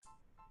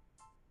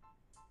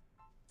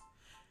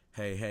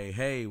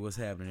Hey, what's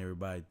happening,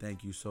 everybody?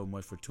 Thank you so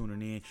much for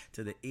tuning in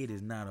to the It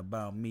Is Not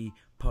About Me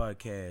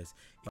podcast.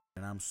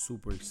 And I'm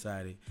super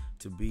excited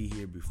to be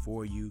here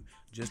before you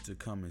just to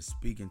come and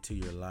speak into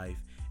your life.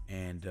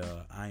 And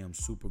I am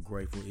super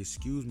grateful.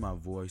 Excuse my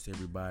voice,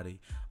 everybody.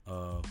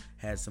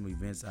 Had some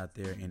events out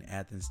there in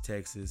Athens,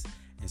 Texas.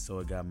 And so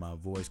it got my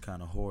voice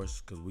kind of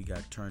hoarse because we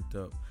got turned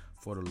up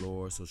for the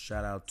Lord. So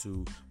shout out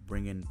to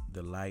Bringing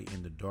the Light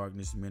in the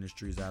Darkness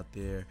Ministries out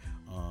there.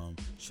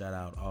 Shout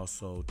out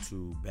also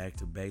to Back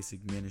to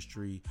Basic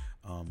Ministry.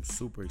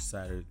 Super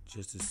excited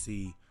just to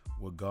see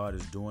what God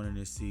is doing in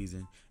this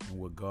season and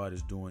what God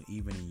is doing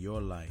even in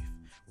your life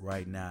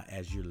right now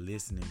as you're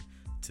listening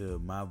to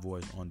my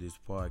voice on this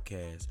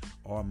podcast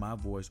or my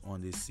voice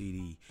on this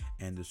CD.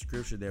 And the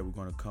scripture that we're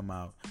going to come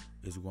out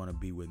is going to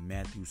be with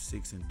Matthew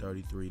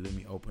 6:33. Let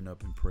me open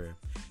up in prayer.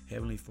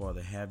 Heavenly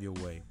Father, have your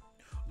way.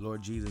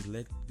 Lord Jesus,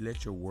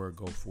 let your word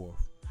go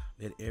forth.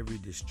 Let every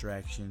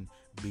distraction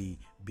be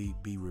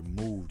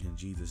removed in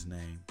Jesus'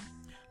 name.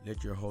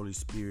 Let your Holy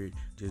Spirit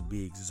just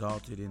be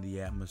exalted in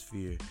the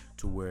atmosphere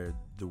to where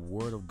the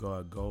word of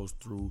God goes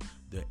through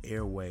the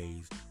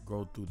airways,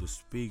 go through the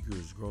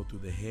speakers, go through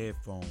the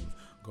headphones,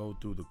 go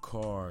through the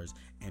cars,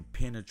 and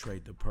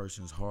penetrate the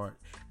person's heart,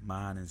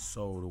 mind, and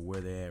soul to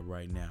where they're at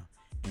right now.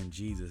 In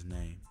Jesus'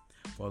 name.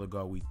 Father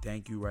God, we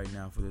thank you right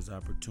now for this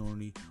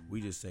opportunity.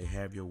 We just say,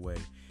 have your way.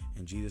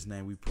 In Jesus'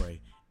 name we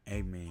pray.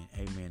 Amen,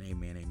 amen,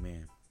 amen,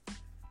 amen.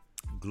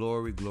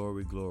 Glory,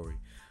 glory, glory.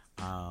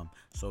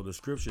 So the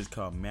scripture is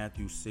called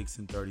Matthew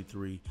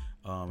 6:33,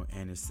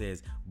 and it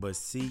says, "But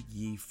seek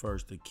ye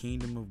first the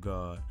kingdom of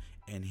God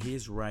and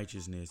his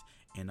righteousness,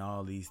 and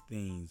all these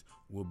things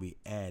will be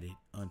added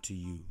unto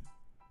you."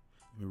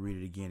 Let me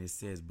read it again. It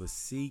says, "But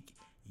seek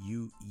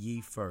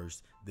ye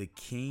first the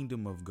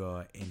kingdom of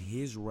God and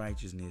his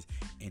righteousness,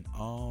 and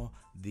all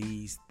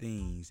these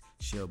things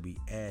shall be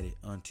added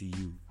unto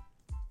you."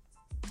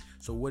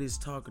 So what it's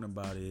talking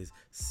about is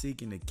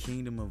seeking the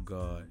kingdom of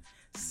God,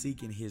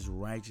 seeking his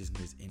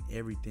righteousness, and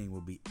everything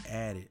will be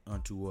added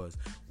unto us.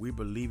 We're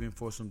believing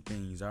for some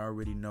things. I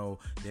already know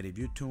that if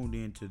you're tuned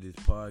into this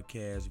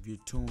podcast, if you're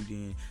tuned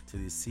in to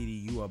this CD,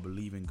 you are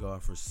believing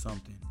God for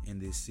something in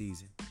this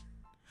season.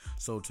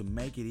 So to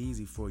make it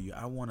easy for you,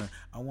 I want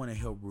to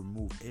help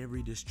remove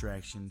every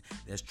distraction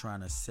that's trying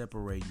to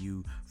separate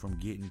you from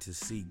getting to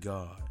see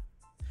God.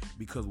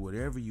 Because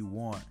whatever you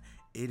want,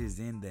 it is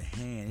in the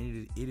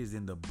hand, it is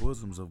in the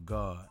bosoms of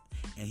God,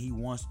 and he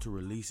wants to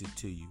release it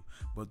to you.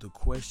 But the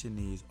question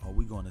is, are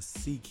we going to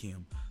seek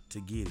him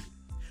to get it?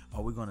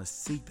 Are we going to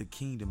seek the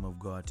kingdom of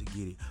God to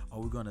get it?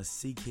 Are we going to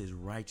seek his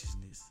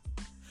righteousness?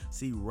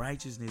 See,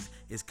 righteousness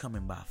is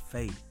coming by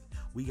faith.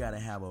 We got to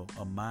have a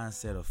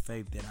mindset of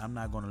faith that I'm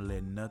not going to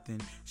let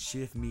nothing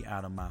shift me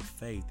out of my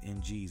faith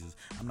in Jesus.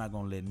 I'm not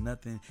going to let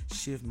nothing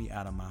shift me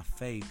out of my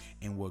faith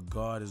in what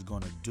God is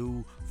going to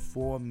do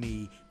for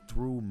me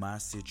through my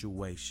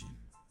situation.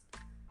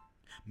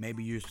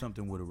 Maybe you're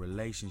something with a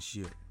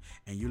relationship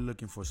and you're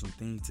looking for some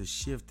things to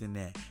shift in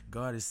that.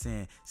 God is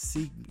saying,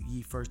 seek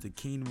ye first the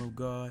kingdom of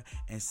God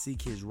and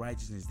seek his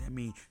righteousness. That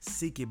means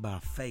seek it by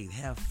faith.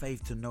 Have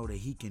faith to know that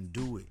he can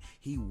do it.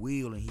 He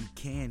will and he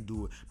can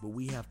do it. But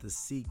we have to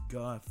seek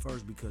God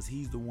first because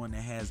he's the one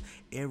that has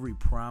every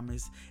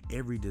promise,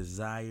 every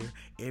desire,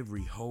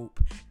 every hope,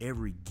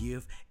 every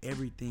gift,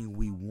 everything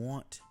we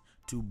want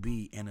to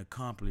be and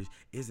accomplish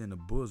is in the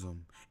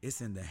bosom. It's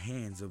in the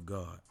hands of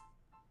God.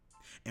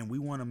 And we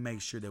want to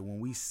make sure that when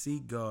we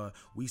seek God,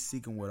 we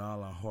seek him with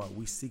all our heart.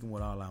 We seek him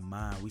with all our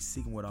mind. We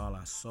seek him with all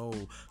our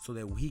soul so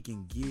that he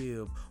can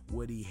give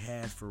what he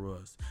has for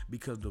us.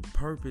 Because the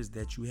purpose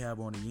that you have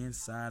on the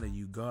inside of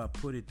you, God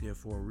put it there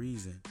for a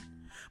reason.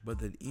 But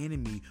the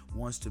enemy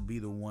wants to be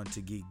the one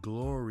to get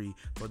glory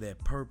for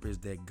that purpose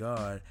that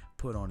God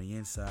put on the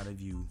inside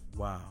of you.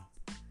 Wow.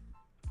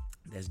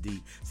 That's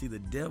deep. See, the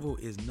devil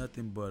is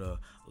nothing but a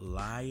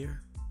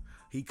liar.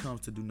 He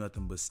comes to do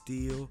nothing but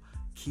steal,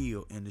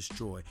 kill, and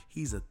destroy.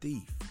 He's a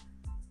thief.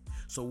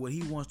 So what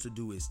he wants to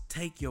do is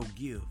take your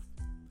gift,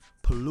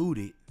 pollute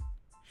it,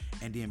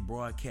 and then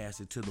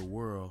broadcast it to the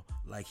world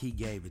like he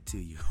gave it to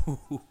you.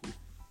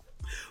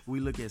 We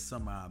look at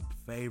some of our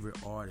favorite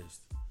artists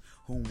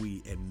whom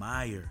we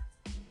admire,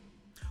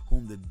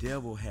 whom the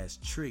devil has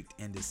tricked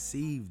and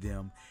deceived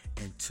them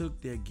and took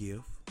their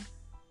gift.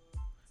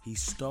 He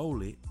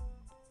stole it,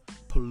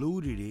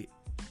 polluted it,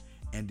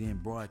 and then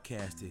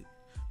broadcast it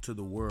to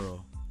the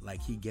world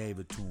like he gave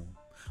it to him.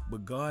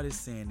 But God is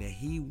saying that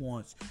he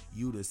wants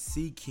you to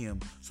seek him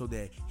so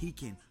that he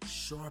can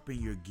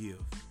sharpen your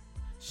gift,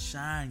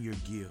 shine your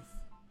gift,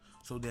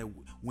 so that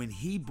when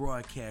he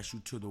broadcasts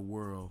you to the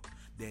world,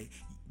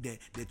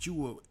 that you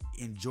will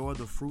enjoy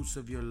the fruits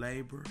of your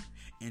labor,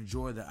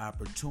 enjoy the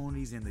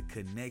opportunities and the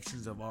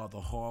connections of all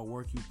the hard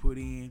work you put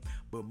in.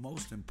 But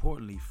most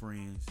importantly,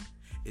 friends,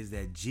 is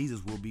that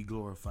Jesus will be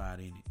glorified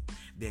in it,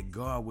 that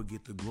God will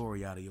get the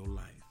glory out of your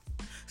life.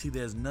 See,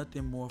 there's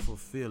nothing more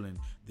fulfilling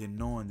than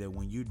knowing that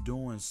when you're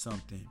doing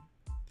something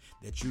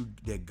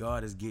that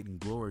God is getting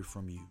glory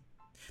from you.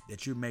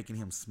 that you're making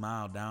him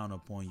smile down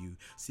upon you.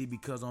 See,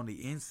 because on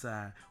the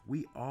inside,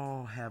 we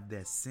all have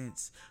that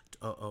sense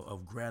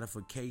of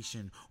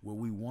gratification where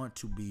we want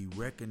to be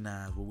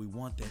recognized, where we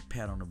want that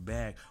pat on the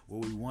back, where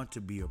we want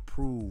to be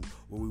approved,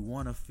 where we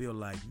want to feel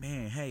like,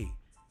 man, hey,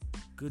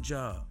 good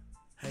job.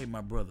 Hey,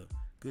 my brother,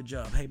 good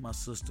job. Hey, my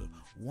sister,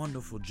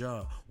 wonderful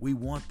job. We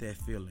want that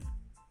feeling.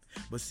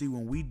 But see,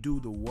 when we do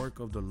the work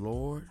of the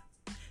Lord,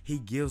 he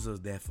gives us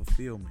that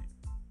fulfillment.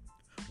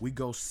 We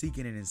go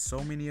seeking it in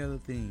so many other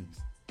things,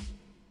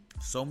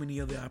 so many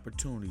other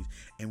opportunities,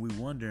 and we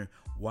wonder,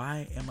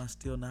 why am I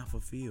still not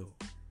fulfilled?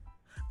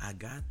 I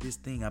got this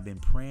thing I've been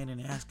praying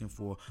and asking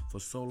for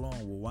so long.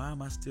 Well, why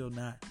am I still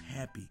not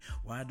happy?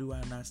 Why do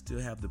I not still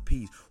have the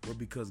peace? Well,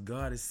 because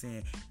God is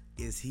saying,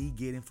 is he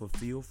getting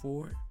fulfilled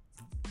for it?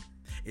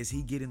 Is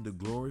he getting the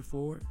glory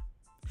for it?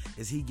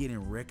 Is he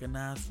getting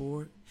recognized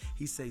for it?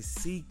 He says,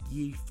 seek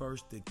ye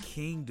first the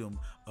kingdom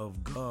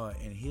of God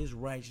and his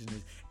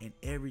righteousness, and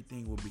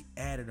everything will be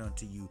added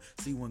unto you.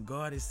 See, when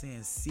God is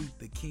saying seek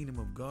the kingdom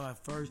of God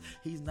first,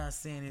 he's not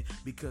saying it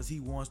because he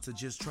wants to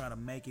just try to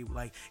make it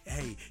like,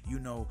 hey, he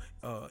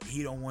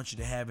don't want you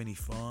to have any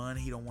fun.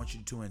 He don't want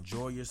you to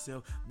enjoy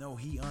yourself. No,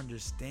 he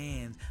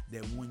understands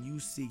that when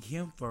you seek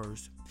him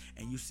first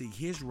and you seek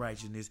his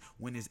righteousness,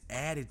 when it's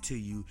added to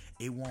you,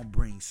 it won't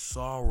bring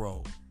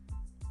sorrow.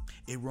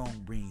 It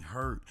won't bring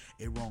hurt.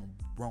 It won't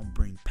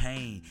bring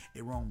pain.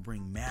 It won't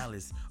bring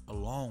malice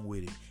along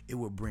with it. It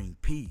will bring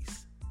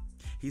peace.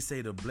 He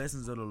say the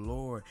blessings of the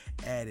Lord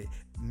added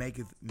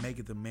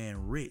maketh a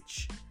man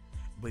rich,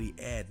 but he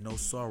add no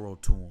sorrow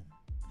to him.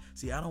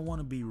 See, I don't want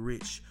to be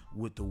rich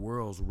with the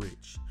world's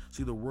rich.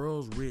 See, the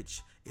world's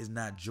rich is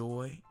not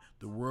joy.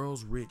 The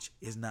world's rich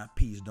is not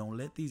peace. Don't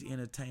let these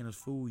entertainers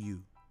fool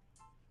you.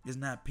 It's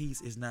not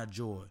peace. It's not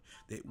joy.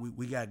 That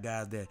we got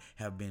guys that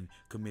have been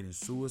committing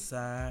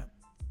suicide.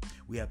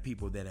 We have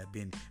people that have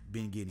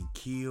been getting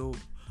killed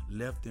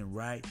left and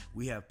right.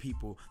 We have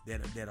people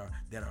that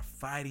are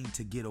fighting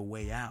to get a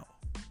way out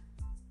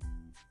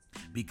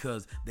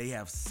because they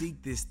have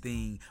seek this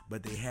thing,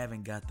 but they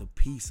haven't got the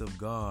peace of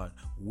God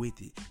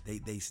with it.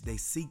 They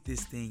seek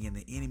this thing, and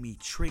the enemy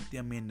tricked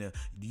them into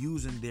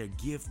using their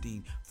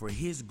gifting for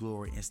his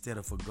glory instead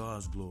of for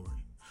God's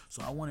glory.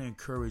 So I want to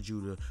encourage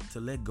you to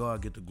let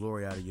God get the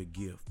glory out of your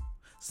gift.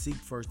 Seek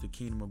first the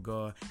kingdom of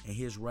God and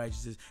his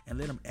righteousness, and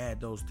let him add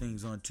those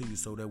things unto you,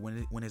 so that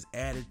when it's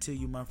added to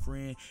you, my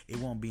friend, it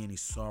won't be any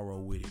sorrow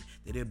with it,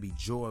 that there'll be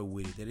joy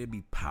with it, that there'll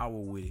be power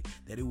with it,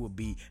 that it will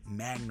be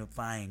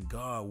magnifying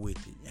God with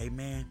it.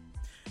 Amen.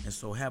 And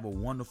so have a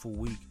wonderful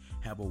week.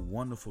 Have a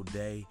wonderful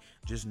day.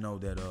 Just know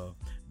that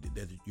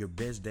your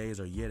best days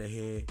are yet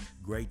ahead.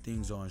 Great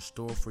things are in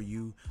store for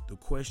you. The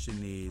question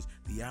is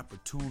the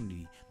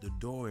opportunity. The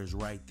door is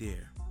right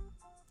there.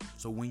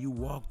 So when you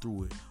walk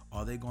through it,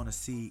 are they going to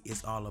see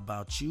it's all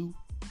about you,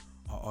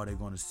 or are they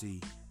going to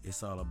see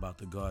it's all about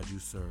the God you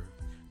serve?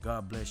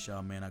 God bless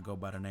y'all, man. I go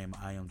by the name of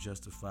I Am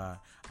Justified.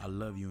 I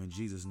love you in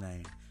Jesus'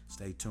 name.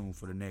 Stay tuned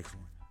for the next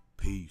one.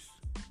 Peace.